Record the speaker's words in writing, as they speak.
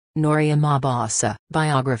Noria Mabasa.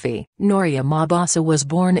 Biography. Noria Mabasa was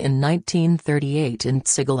born in 1938 in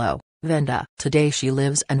Tsigalo, Venda. Today she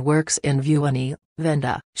lives and works in Vuani,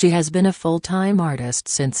 Venda. She has been a full-time artist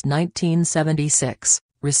since 1976,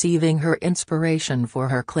 receiving her inspiration for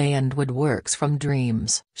her clay and wood works from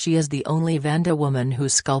dreams. She is the only Venda woman who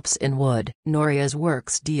sculpts in wood. Noria's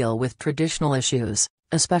works deal with traditional issues,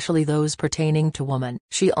 especially those pertaining to woman.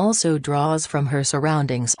 She also draws from her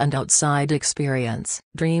surroundings and outside experience.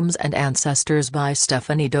 Dreams and Ancestors by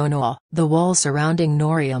Stephanie Donois. The wall surrounding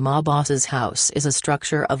Noria Mabasa's house is a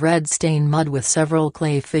structure of red stained mud with several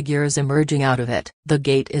clay figures emerging out of it. The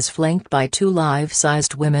gate is flanked by two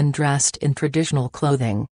life-sized women dressed in traditional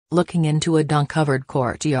clothing, looking into a dung-covered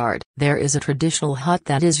courtyard. There is a traditional hut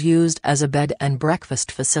that is used as a bed and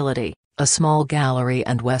breakfast facility, a small gallery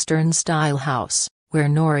and Western-style house, where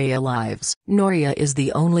Noria lives. Noria is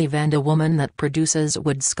the only Venda woman that produces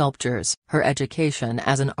wood sculptures. Her education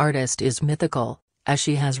as an artist is mythical, as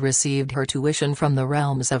she has received her tuition from the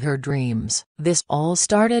realms of her dreams. This all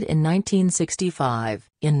started in 1965.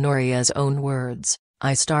 In Noria's own words,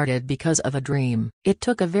 "I started because of a dream. It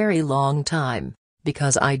took a very long time,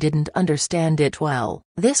 because I didn't understand it well.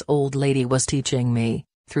 This old lady was teaching me,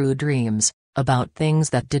 through dreams, about things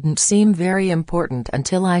that didn't seem very important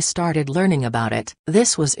until I started learning about it."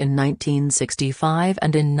 This was in 1965,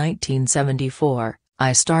 and in 1974,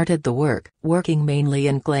 I started the work. Working mainly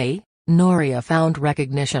in clay, Noria found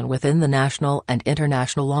recognition within the national and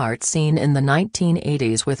international art scene in the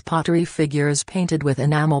 1980s with pottery figures painted with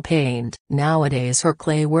enamel paint. Nowadays her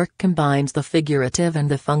clay work combines the figurative and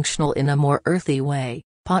the functional in a more earthy way.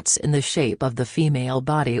 Pots in the shape of the female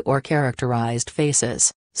body or characterized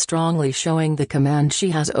faces, strongly showing the command she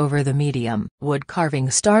has over the medium. Wood carving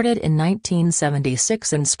started in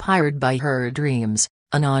 1976, inspired by her dreams,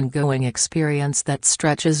 an ongoing experience that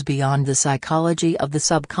stretches beyond the psychology of the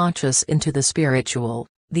subconscious into the spiritual,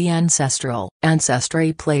 the ancestral.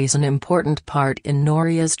 Ancestry plays an important part in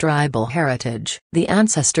Noria's tribal heritage. The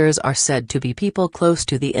ancestors are said to be people close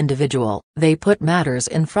to the individual. They put matters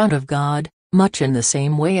in front of God, much in the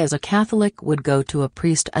same way as a Catholic would go to a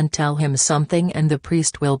priest and tell him something and the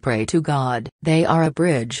priest will pray to God. They are a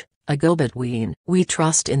bridge, a go-between. We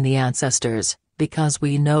trust in the ancestors, because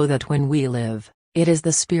we know that when we live, it is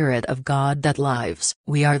the Spirit of God that lives.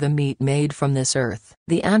 We are the meat made from this earth.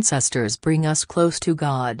 The ancestors bring us close to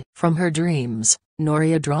God. From her dreams,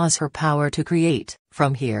 Noria draws her power to create.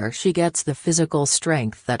 From here she gets the physical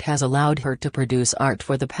strength that has allowed her to produce art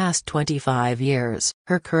for the past 25 years.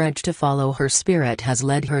 Her courage to follow her spirit has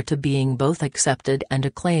led her to being both accepted and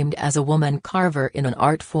acclaimed as a woman carver in an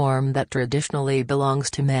art form that traditionally belongs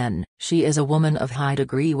to men. She is a woman of high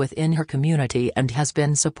degree within her community and has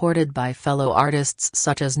been supported by fellow artists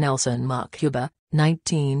such as Nelson Makuba,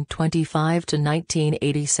 1925 to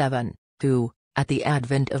 1987, who, at the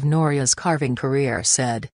advent of Noria's carving career,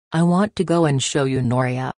 said, "I want to go and show you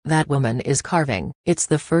Noria. That woman is carving. It's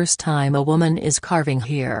the first time a woman is carving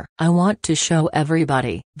here. I want to show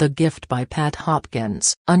everybody." The Gift by Pat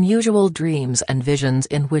Hopkins. Unusual dreams and visions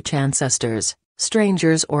in which ancestors,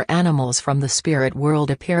 strangers or animals from the spirit world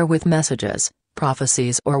appear with messages,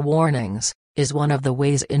 prophecies or warnings, is one of the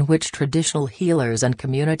ways in which traditional healers and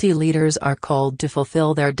community leaders are called to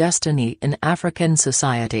fulfill their destiny in African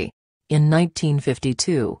society. In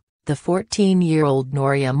 1952, the 14-year-old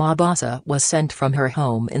Noria Mabasa was sent from her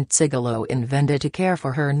home in Tsigalo in Venda to care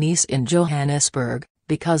for her niece in Johannesburg,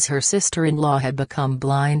 because her sister-in-law had become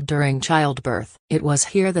blind during childbirth. It was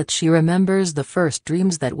here that she remembers the first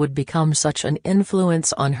dreams that would become such an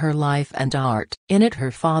influence on her life and art. In it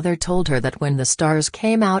her father told her that when the stars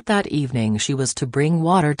came out that evening she was to bring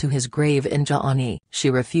water to his grave in Jaani. She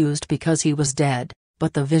refused because he was dead,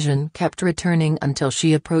 but the vision kept returning until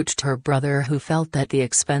she approached her brother, who felt that the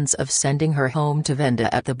expense of sending her home to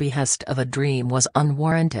Venda at the behest of a dream was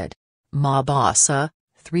unwarranted. Mabasa,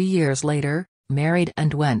 3 years later, married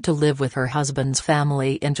and went to live with her husband's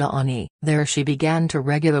family in Jaani. There she began to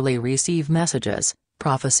regularly receive messages,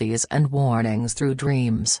 prophecies and warnings through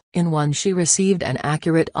dreams. In one she received an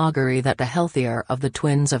accurate augury that the healthier of the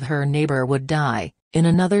twins of her neighbor would die. In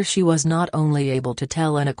another she was not only able to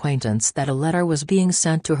tell an acquaintance that a letter was being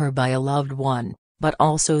sent to her by a loved one, but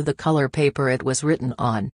also the color paper it was written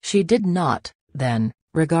on. She did not, then,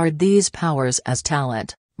 regard these powers as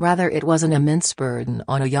talent, rather it was an immense burden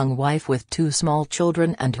on a young wife with 2 small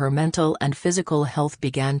children, and her mental and physical health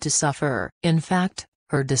began to suffer. In fact,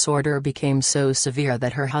 Her disorder became so severe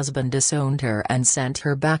that her husband disowned her and sent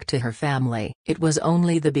her back to her family. It was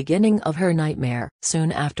only the beginning of her nightmare.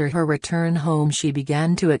 Soon after her return home, she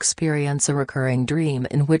began to experience a recurring dream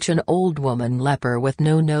in which an old woman leper with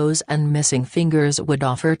no nose and missing fingers would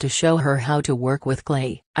offer to show her how to work with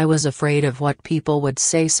clay. "I was afraid of what people would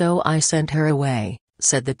say, so I sent her away,"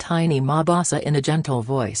 said the tiny mabasa in a gentle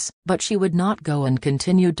voice. "But she would not go and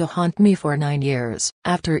continued to haunt me for 9 years.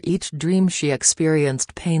 After each dream she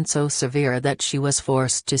experienced pain so severe that she was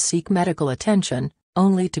forced to seek medical attention,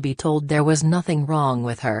 only to be told there was nothing wrong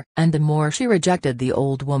with her. And the more she rejected the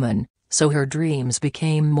old woman, so her dreams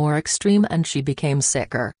became more extreme and she became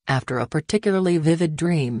sicker. After a particularly vivid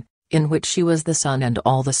dream, in which she was the sun and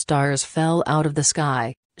all the stars fell out of the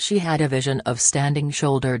sky, she had a vision of standing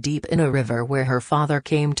shoulder deep in a river where her father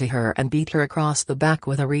came to her and beat her across the back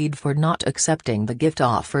with a reed for not accepting the gift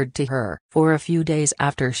offered to her. For a few days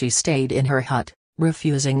after she stayed in her hut,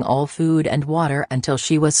 refusing all food and water until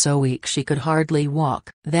she was so weak she could hardly walk.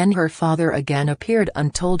 Then her father again appeared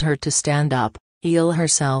and told her to stand up, heal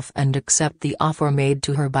herself and accept the offer made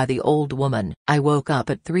to her by the old woman. "I woke up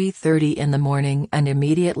at 3:30 in the morning and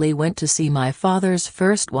immediately went to see my father's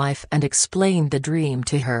first wife and explained the dream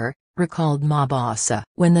to her," recalled Mabasa.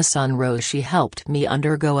 "When the sun rose she helped me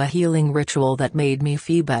undergo a healing ritual that made me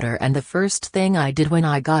feel better, and the first thing I did when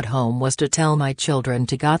I got home was to tell my children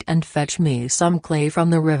to go and fetch me some clay from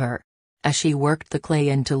the river." As she worked the clay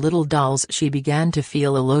into little dolls, she began to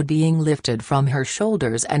feel a load being lifted from her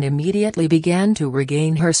shoulders and immediately began to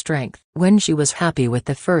regain her strength. When she was happy with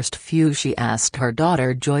the first few, she asked her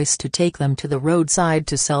daughter Joyce to take them to the roadside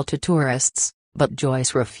to sell to tourists, but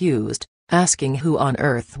Joyce refused, asking who on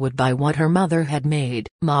earth would buy what her mother had made.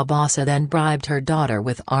 Mabasa then bribed her daughter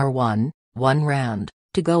with one rand,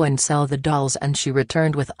 to go and sell the dolls, and she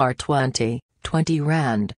returned with 20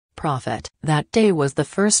 rand. Profit. That day was the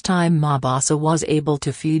first time Mabasa was able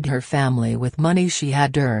to feed her family with money she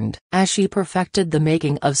had earned. As she perfected the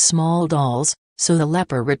making of small dolls, so the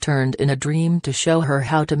leper returned in a dream to show her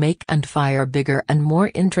how to make and fire bigger and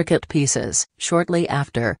more intricate pieces. Shortly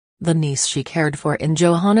after, the niece she cared for in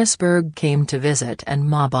Johannesburg came to visit, and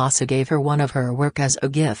Mabasa gave her one of her work as a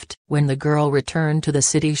gift. When the girl returned to the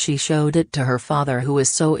city, she showed it to her father, who was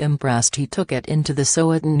so impressed he took it into the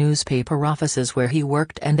Sowetan newspaper offices where he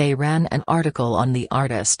worked, and they ran an article on the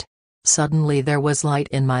artist. "Suddenly there was light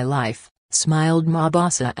in my life," smiled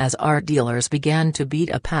Mabasa as art dealers began to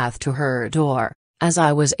beat a path to her door, "as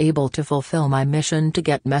I was able to fulfill my mission to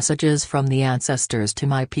get messages from the ancestors to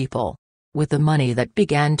my people." With the money that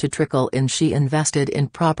began to trickle in, she invested in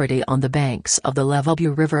property on the banks of the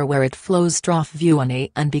Levabu River where it flows Strof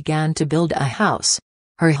Vuani, and began to build a house.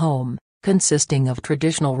 Her home, consisting of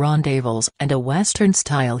traditional rondables and a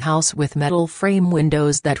Western-style house with metal frame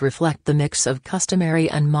windows that reflect the mix of customary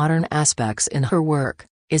and modern aspects in her work,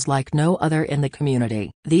 is like no other in the community.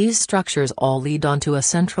 These structures all lead onto a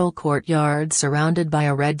central courtyard surrounded by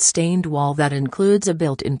a red-stained wall that includes a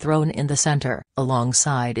built-in throne in the center.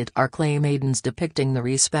 Alongside it are clay maidens depicting the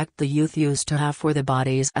respect the youth used to have for the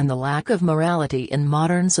bodies and the lack of morality in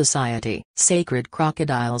modern society. Sacred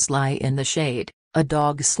crocodiles lie in the shade. A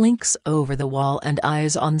dog slinks over the wall and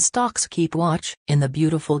eyes on stalks keep watch. In the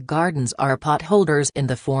beautiful gardens are pot holders in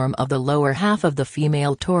the form of the lower half of the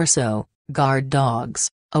female torso, guard dogs,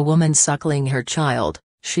 a woman suckling her child,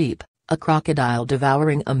 sheep, a crocodile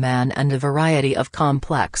devouring a man, and a variety of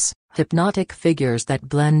complex, hypnotic figures that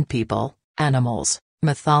blend people, animals,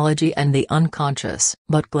 mythology and the unconscious.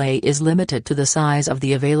 But clay is limited to the size of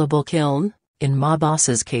the available kiln, in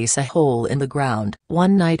Mabasa's case a hole in the ground.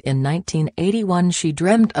 One night in 1981 she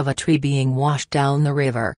dreamt of a tree being washed down the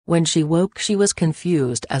river. When she woke she was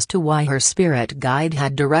confused as to why her spirit guide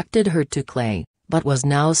had directed her to clay, but was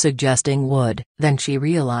now suggesting wood. Then she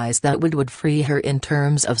realized that wood would free her in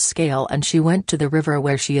terms of scale, and she went to the river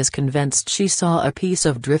where she is convinced she saw a piece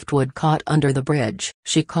of driftwood caught under the bridge.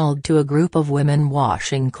 She called to a group of women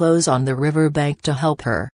washing clothes on the river bank to help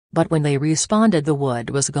her, but when they responded the wood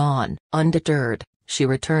was gone. Undeterred, she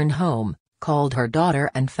returned home, called her daughter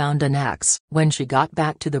and found an axe. When she got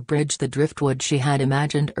back to the bridge, the driftwood she had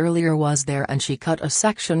imagined earlier was there, and she cut a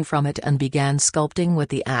section from it and began sculpting with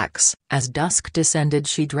the axe. As dusk descended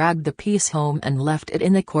she dragged the piece home and left it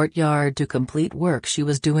in the courtyard to complete work she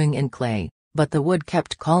was doing in clay, but the wood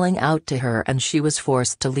kept calling out to her and she was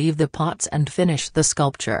forced to leave the pots and finish the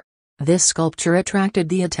sculpture. This sculpture attracted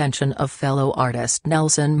the attention of fellow artist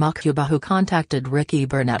Nelson Makuba, who contacted Ricky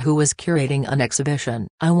Burnett, who was curating an exhibition.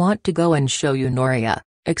 "I want to go and show you Noria,"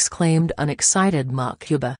 exclaimed an excited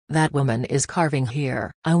Makuba. "That woman is carving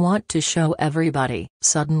here. I want to show everybody."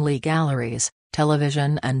 Suddenly galleries,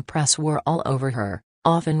 television and press were all over her.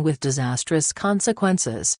 often with disastrous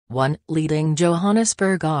consequences. One leading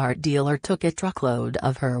Johannesburg art dealer took a truckload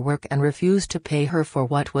of her work and refused to pay her for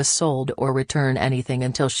what was sold or return anything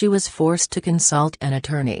until she was forced to consult an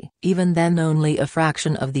attorney. Even then, only a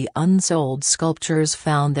fraction of the unsold sculptures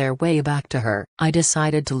found their way back to her. "I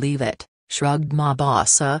decided to leave it," shrugged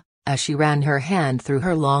Mabasa, as she ran her hand through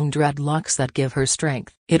her long dreadlocks that give her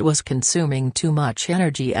strength. "It was consuming too much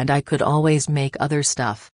energy and I could always make other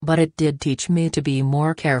stuff. But it did teach me to be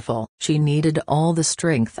more careful." She needed all the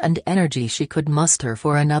strength and energy she could muster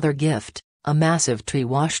for another gift. A massive tree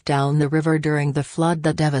washed down the river during the flood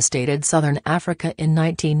that devastated southern Africa in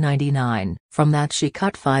 1999. From that she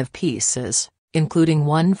cut 5 pieces, including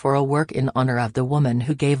one for a work in honor of the woman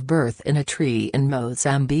who gave birth in a tree in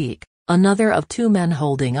Mozambique. Another of 2 men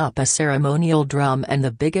holding up a ceremonial drum, and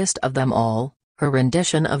the biggest of them all, her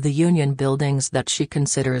rendition of the Union buildings that she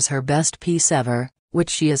considers her best piece ever, which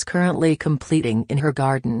she is currently completing in her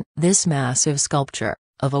garden. This massive sculpture,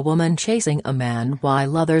 of a woman chasing a man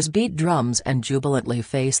while others beat drums and jubilantly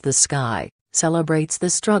face the sky, celebrates the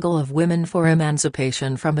struggle of women for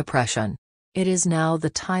emancipation from oppression. "It is now the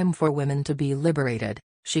time for women to be liberated,"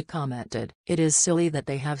 she commented. "It is silly that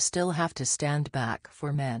they still have to stand back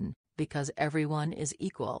for men. Because everyone is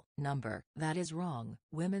equal. That is wrong.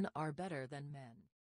 Women are better than men."